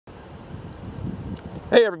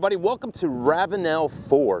Hey everybody, welcome to Ravenel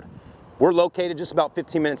Ford. We're located just about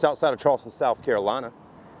 15 minutes outside of Charleston, South Carolina.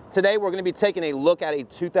 Today we're going to be taking a look at a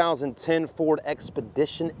 2010 Ford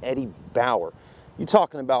Expedition Eddie Bauer. You're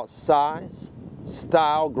talking about size,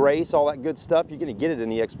 style, grace, all that good stuff. You're going to get it in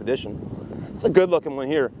the Expedition. It's a good looking one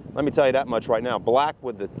here. Let me tell you that much right now. Black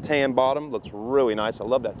with the tan bottom, looks really nice. I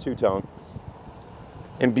love that two-tone.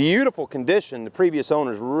 In beautiful condition. The previous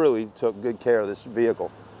owners really took good care of this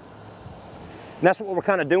vehicle. And that's what we're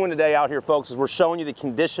kind of doing today out here, folks, is we're showing you the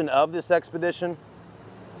condition of this Expedition.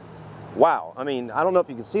 Wow, I mean, I don't know if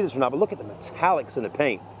you can see this or not, but look at the metallics in the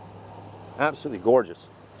paint. Absolutely gorgeous.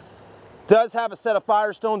 Does have a set of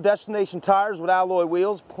Firestone Destination tires with alloy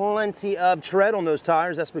wheels. Plenty of tread on those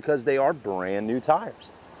tires. That's because they are brand new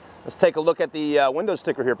tires. Let's take a look at the window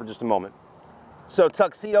sticker here for just a moment. So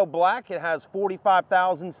Tuxedo Black, it has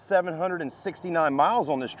 45,769 miles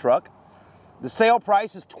on this truck. The sale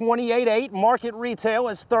price is $28,800. Market retail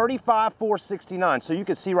is $35,469. So you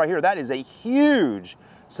can see right here, that is a huge,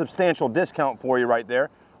 substantial discount for you right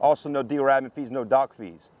there. Also, no dealer admin fees, no dock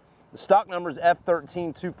fees. The stock number is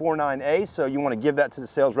F13249A, so you want to give that to the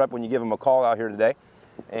sales rep when you give them a call out here today,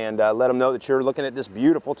 and let them know that you're looking at this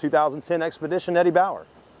beautiful 2010 Expedition Eddie Bauer.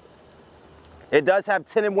 It does have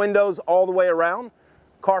tinted windows all the way around.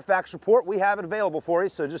 Carfax report, we have it available for you,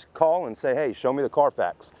 so just call and say, hey, show me the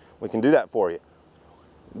Carfax. We can do that for you.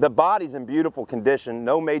 The body's in beautiful condition,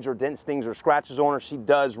 no major dents, stings, or scratches on her. She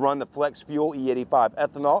does run the Flex Fuel E85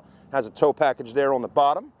 ethanol, has a tow package there on the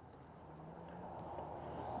bottom.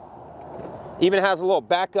 Even has a little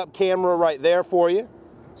backup camera right there for you,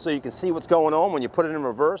 so you can see what's going on when you put it in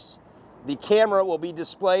reverse. The camera will be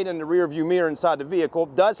displayed in the rear view mirror inside the vehicle.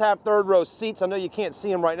 Does have third row seats. I know you can't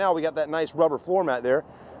see them right now. We got that nice rubber floor mat there,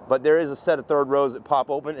 but there is a set of third rows that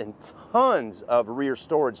pop open and tons of rear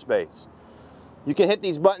storage space. You can hit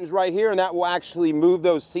these buttons right here and that will actually move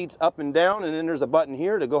those seats up and down, and then there's a button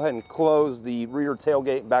here to go ahead and close the rear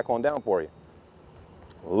tailgate back on down for you.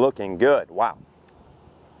 Looking good, wow.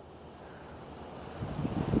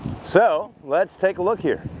 So let's take a look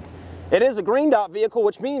here. It is a green dot vehicle,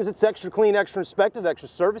 which means it's extra clean, extra inspected, extra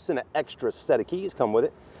service, and an extra set of keys come with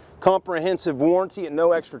it. Comprehensive warranty at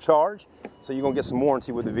no extra charge, so you're gonna get some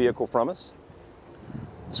warranty with the vehicle from us.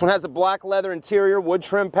 This one has a black leather interior, wood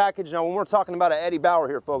trim package. Now when we're talking about an Eddie Bauer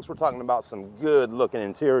here, folks, we're talking about some good looking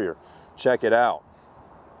interior. Check it out.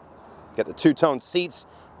 Got the two-tone seats,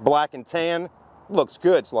 black and tan. Looks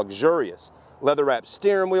good, it's luxurious. Leather wrapped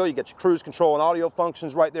steering wheel, you got your cruise control and audio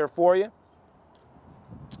functions right there for you.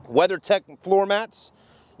 WeatherTech floor mats.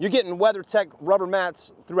 You're getting WeatherTech rubber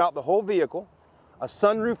mats throughout the whole vehicle. A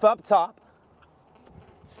sunroof up top.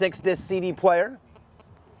 6-disc CD player.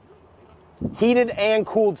 Heated and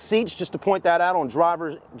cooled seats, just to point that out on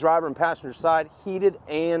driver and passenger side. Heated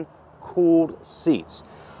and cooled seats.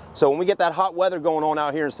 So when we get that hot weather going on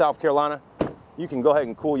out here in South Carolina, you can go ahead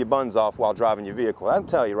and cool your buns off while driving your vehicle. I'm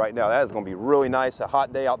telling you right now, that is going to be really nice. A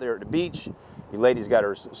hot day out there at the beach. Your lady's got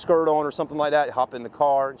her skirt on or something like that, hop in the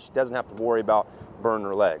car. She doesn't have to worry about burning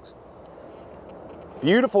her legs.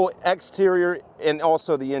 Beautiful exterior and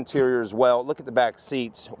also the interior as well. Look at the back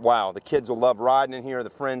seats. Wow, the kids will love riding in here, the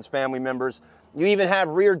friends, family members. You even have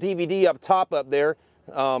rear DVD up top up there.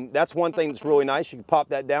 That's one thing that's really nice. You can pop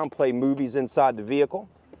that down, play movies inside the vehicle.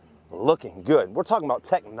 Looking good. We're talking about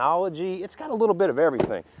technology. It's got a little bit of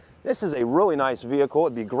everything. This is a really nice vehicle.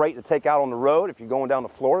 It'd be great to take out on the road if you're going down to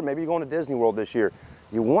Florida. Maybe you're going to Disney World this year.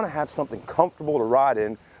 You want to have something comfortable to ride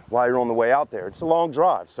in while you're on the way out there. It's a long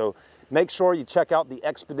drive, so make sure you check out the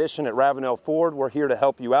Expedition at Ravenel Ford. We're here to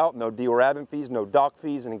help you out. No dealer admin fees, no dock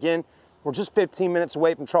fees. And again, we're just 15 minutes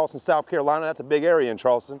away from Charleston, South Carolina. That's a big area in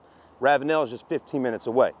Charleston. Ravenel is just 15 minutes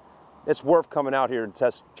away. It's worth coming out here and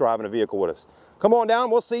test driving a vehicle with us. Come on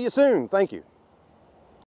down. We'll see you soon. Thank you.